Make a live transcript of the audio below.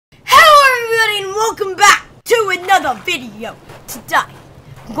the video. Today,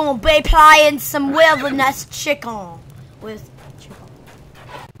 I'm gonna be playing some wilderness chicken with chicken.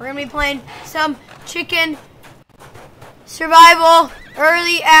 We're gonna be playing some Chkn Survival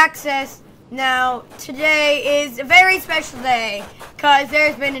Early Access. Now, today is a very special day because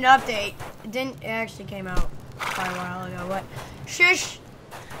there's been an update. It actually came out quite a while ago, but shush.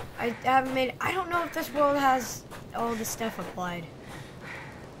 I haven't made it. I don't know if this world has all the stuff applied.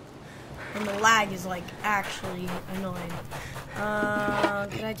 And the lag is like actually annoying.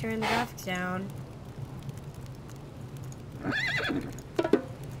 Can I turn the graphics down?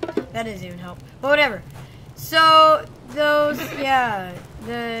 That doesn't even help. But whatever. So those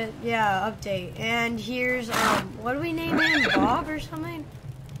update. And here's what do we name him? Bob or something?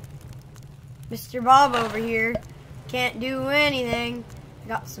 Mr. Bob over here. Can't do anything. I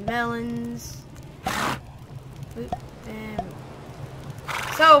got some melons. Oop, and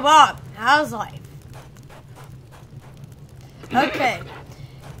so Bob, how's life? Okay.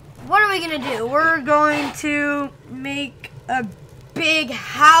 What are we gonna do? We're going to make a big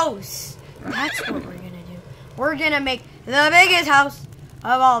house. That's what we're gonna do. We're gonna make the biggest house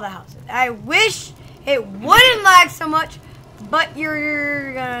of all the houses. I wish it wouldn't lag so much, but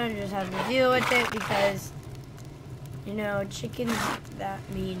you're gonna just have to deal with it because, you know, chicken's that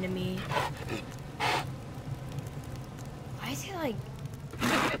mean to me. Why is he like...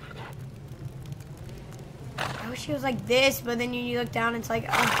 I wish he was like this, but then you look down and it's like,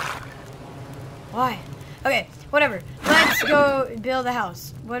 oh. Why? Okay, whatever. Let's go build a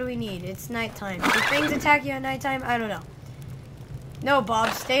house. What do we need? It's nighttime. Do things attack you at nighttime? I don't know. No,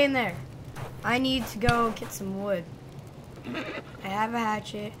 Bob, stay in there. I need to go get some wood. I have a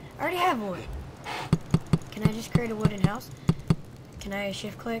hatchet. I already have wood. Can I just create a wooden house? Can I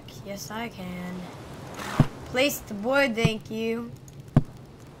shift click? Yes, I can. Place the wood, thank you.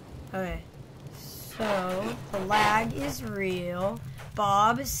 Okay. So, the lag is real.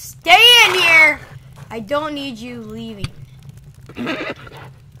 Bob, stay in here! I don't need you leaving.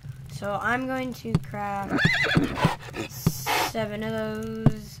 So, I'm going to craft 7 of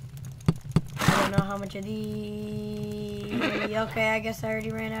those. I don't know how much of these. Okay, I guess I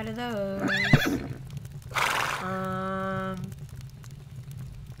already ran out of those.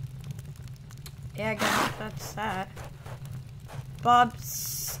 Yeah, I guess that's that. Bob,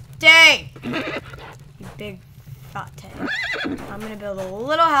 stay! You big fat head. I'm gonna build a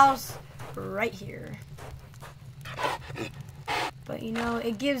little house right here. But you know,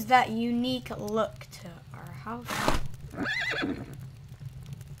 it gives that unique look to our house.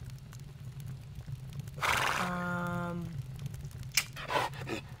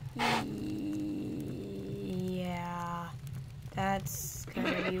 Yeah, that's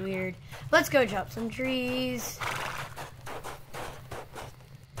gonna be weird. Let's go chop some trees.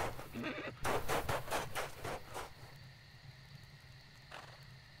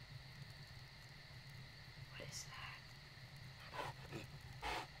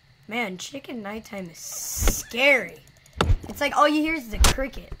 Man, chicken nighttime is scary. It's like all you hear is the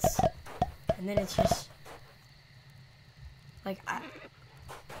crickets. And then it's just like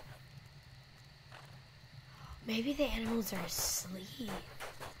maybe the animals are asleep.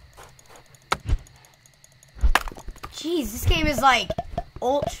 Jeez, this game is like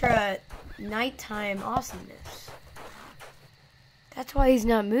ultra nighttime awesomeness. That's why he's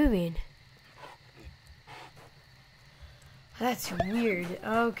not moving. That's weird.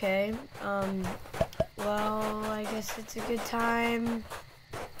 Okay. Well, I guess it's a good time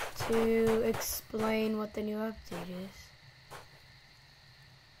to explain what the new update is.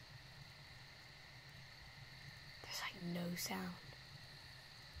 There's like no sound.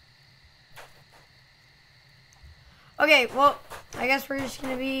 Okay, well, I guess we're just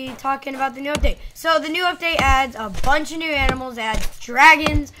going to be talking about the new update. So the new update adds a bunch of new animals, adds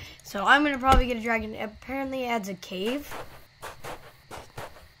dragons. So I'm going to probably get a dragon. Apparently it adds a cave.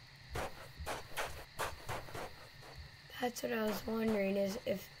 That's what I was wondering, is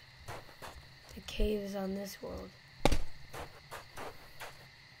if the cave is on this world.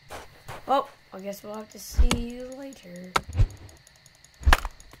 Well, I guess we'll have to see you later.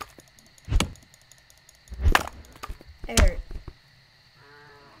 There.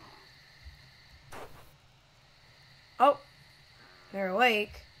 Oh, they're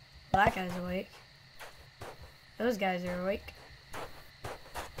awake. That guy's awake. Those guys are awake.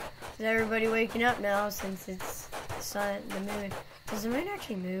 Is everybody waking up now since it's the sun, the moon? Does the moon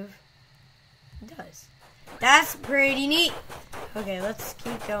actually move? It does. That's pretty neat. Okay, let's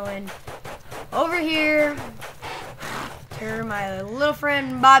keep going. Over here to my little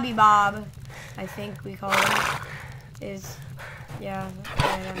friend Bobby Bob, I think we call him, is, yeah,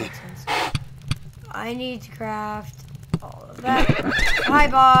 that makes sense. I need to craft all of that. Hi,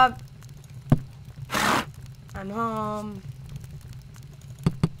 Bob. I'm home.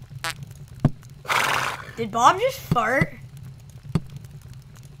 Did Bob just fart?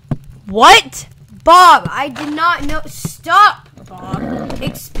 What? Bob, I did not know. Stop, Bob.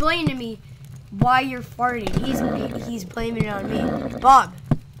 Explain to me why you're farting. He's blaming it on me. Bob.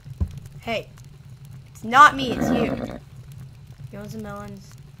 Hey. It's not me, it's you. You want some melons?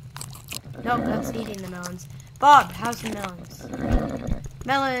 Nope, that's eating the melons. Bob, how's some melons?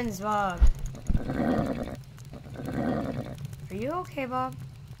 Melons, Bob. Are you okay, Bob?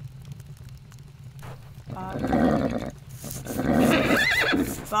 Bob?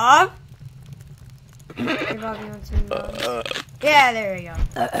 Bob? Hey, Bob, you want some melons? Yeah, there we go.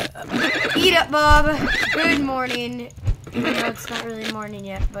 Eat up, Bob. Good morning. Even though it's not really morning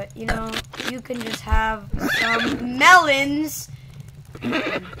yet, but, you know, you can just have some melons.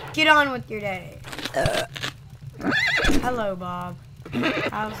 Get on with your day. Hello, Bob.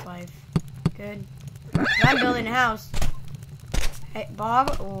 How's life? Good. I'm building a house. Hey,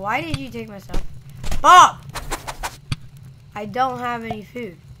 Bob, why did you take my stuff? Bob! I don't have any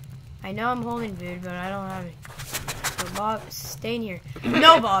food. I know I'm holding food, but I don't have any. So, Bob, stay in here.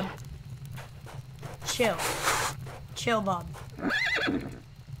 No, Bob. Chill. Chill, Bob.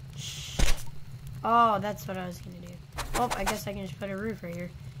 Shh. Oh, that's what I was going to do. Oh, I guess I can just put a roof right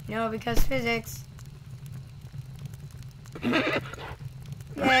here. You know, because physics. Yay,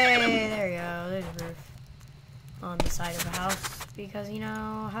 there we go. There's a roof on the side of the house. Because, you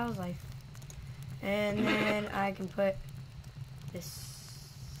know, how's life? And then I can put this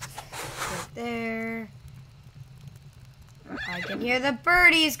right there. I can hear the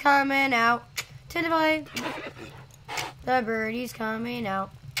birdies coming out to play. The birdies coming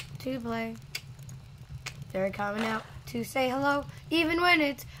out to play. They're coming out to say hello, even when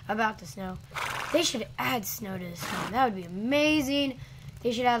it's about to snow. They should add snow to the snow. That would be amazing.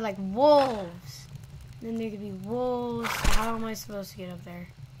 They should add like wolves. Then there could be wolves. How am I supposed to get up there?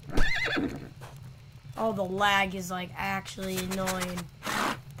 Oh, the lag is like actually annoying.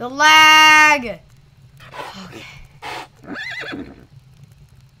 The lag! Okay.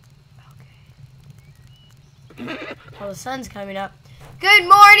 Well, the sun's coming up. Good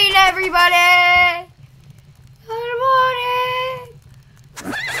morning, everybody! Good morning!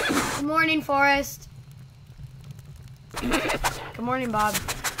 Good morning, Forest. Good morning, Bob.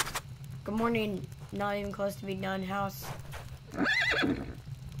 Good morning, not even close to being done house.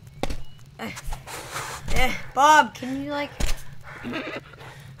 Bob, can you, like,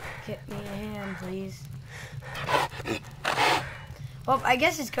 get me a hand, please? Well, I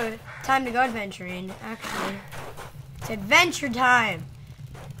guess it's time to go adventuring, actually. It's adventure time.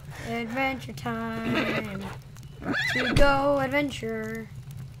 Adventure time. To go adventure.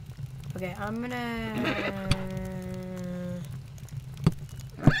 Okay, I'm gonna...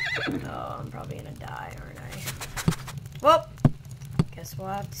 Oh, I'm probably gonna die, aren't I? Well, guess we'll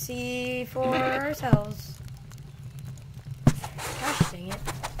have to see for ourselves. Gosh dang it.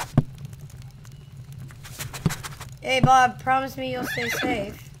 Hey, Bob, promise me you'll stay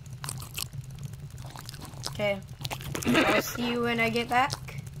safe. Okay. I'll see you when I get back.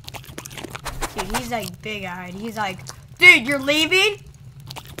 Dude, he's like big-eyed. He's like, dude, you're leaving?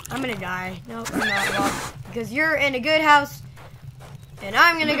 I'm gonna die. Nope, I'm not, Bob. Because you're in a good house, and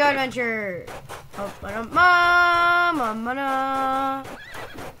I'm gonna go adventure.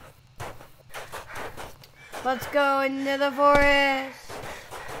 Let's go into the forest.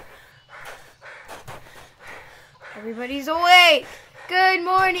 Everybody's awake. Good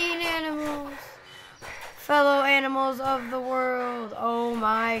morning, animals. Fellow animals of the world. Oh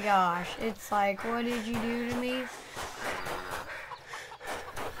my gosh. It's like, what did you do to me?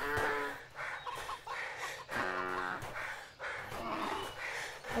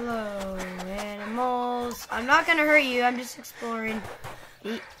 Hello, animals. I'm not gonna hurt you. I'm just exploring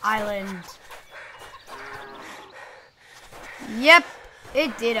the island. Yep,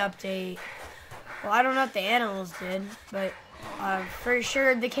 it did update. Well, I don't know if the animals did, but I'm for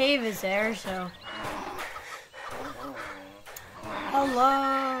sure the cave is there, so.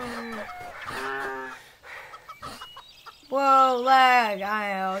 Hello. Whoa, lag.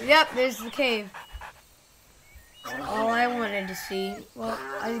 Yep, there's the cave. That's all I wanted to see. Well,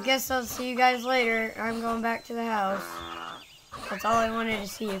 I guess I'll see you guys later. I'm going back to the house. That's all I wanted to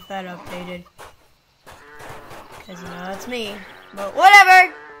see if that updated. Because, you know, that's me. But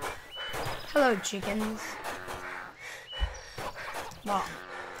whatever. Hello, chickens. Bop.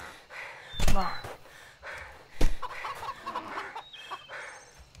 Bop.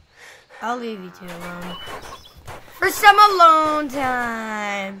 I'll leave you two alone. For some alone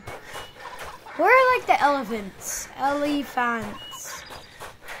time. Where like the elephants. Elephants.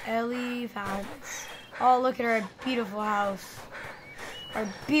 Oh, look at our beautiful house. Our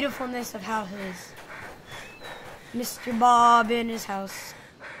beautifulness of houses. Mr. Bob in his house.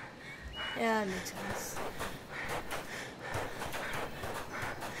 Yeah, that makes sense.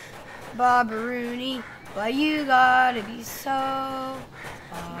 Bob-a-rooney, why you gotta be so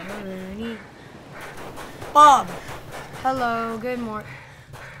Bob-a-rooney. Bob, hello, good morning.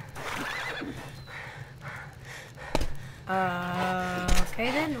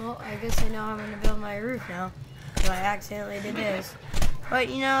 Okay then, well, I guess I know how I'm gonna build my roof now. Because I accidentally did this. But,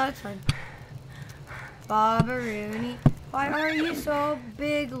 you know, that's fine. Bob-a-rooney, why are you so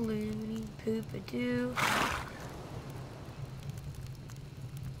big, loony, poop-a-doo?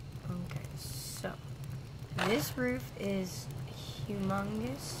 Okay, so, this roof is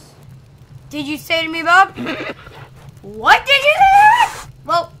humongous. Did you say to me, Bob? What did you say?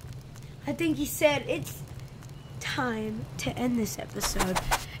 Well, I think he said it's time to end this episode.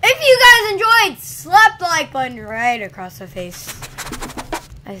 If you guys enjoyed, slap the like button right across the face.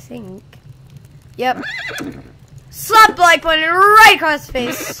 I think. Yep. Slap the like button right across the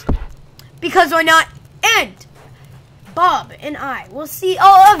face. Because why not? And Bob and I will see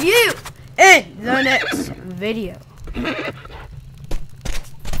all of you in the next video.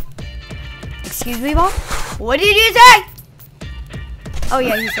 Excuse me, Bob? What did you say? Oh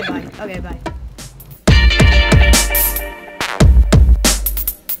yeah, you said bye. Okay, bye.